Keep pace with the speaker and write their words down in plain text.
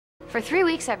For 3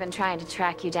 weeks, I've been trying to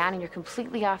track you down, and you're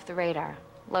completely off the radar.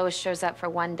 Lois shows up for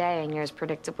one day, and you're as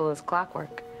predictable as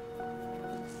clockwork.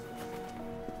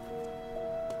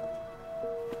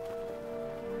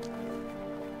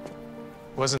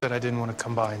 It wasn't that I didn't want to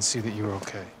come by and see that you were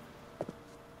okay.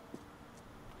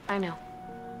 I know.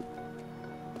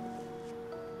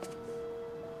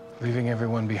 Leaving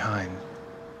everyone behind.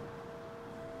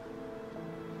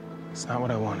 It's not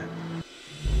what I wanted.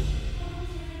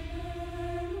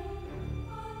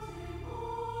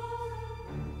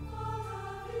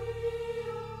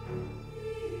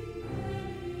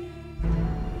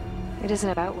 It isn't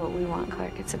about what we want,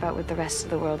 Clark. It's about what the rest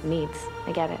of the world needs.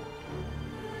 I get it.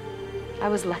 I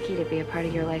was lucky to be a part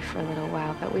of your life for a little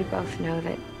while, but we both know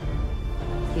that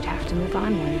you'd have to move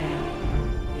on one day.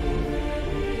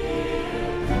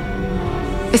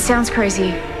 It sounds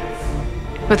crazy,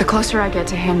 but the closer I get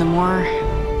to him, the more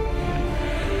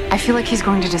I feel like he's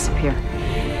going to disappear.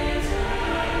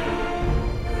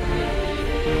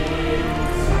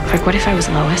 Like, what if I was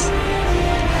Lois?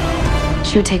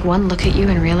 She would take one look at you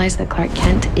and realize that Clark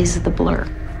Kent is the Blur.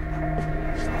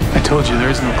 I told you there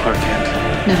is no Clark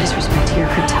Kent. No disrespect to your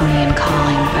Kryptonian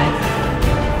calling, but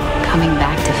coming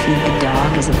back to feed the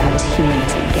dog is about as human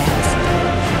as it gets.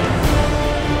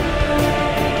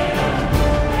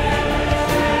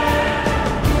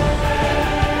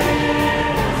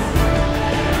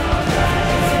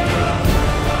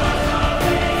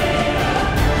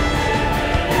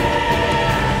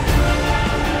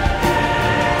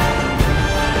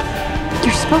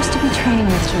 You're supposed to be training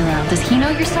with Jor-El. Does he know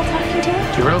you're still talking to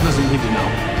him? Jor-El doesn't need to know.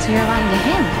 So you're lying to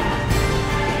him.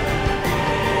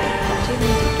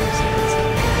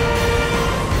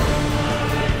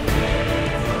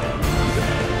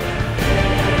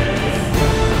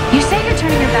 You say you're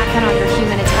turning your back on all your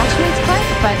human attachments, Clark,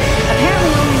 but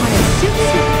apparently only when it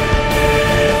suits you.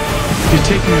 You're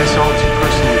taking this all too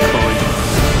personally, Chloe.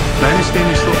 And I understand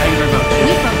you're still angry about you.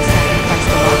 We both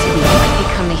sacrificed a lot to be. You might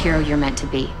become the hero you're meant to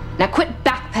be. Now quit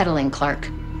backpedaling, Clark.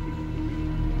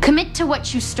 Commit to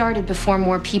what you started before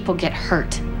more people get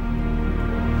hurt.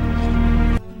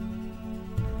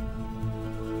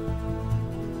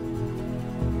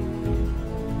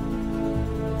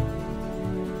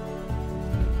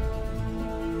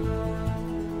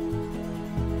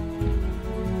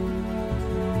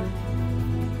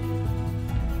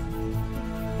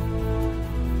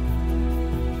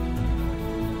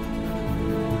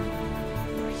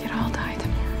 We could all die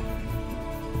tomorrow.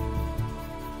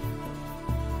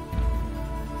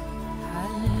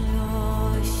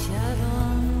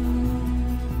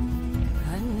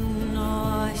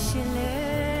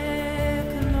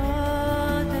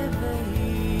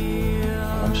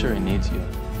 I'm sure he needs you.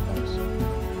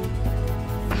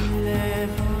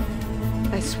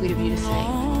 That's sweet of you to say.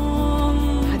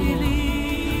 How do you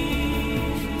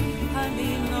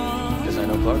know? Because I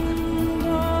know Clark.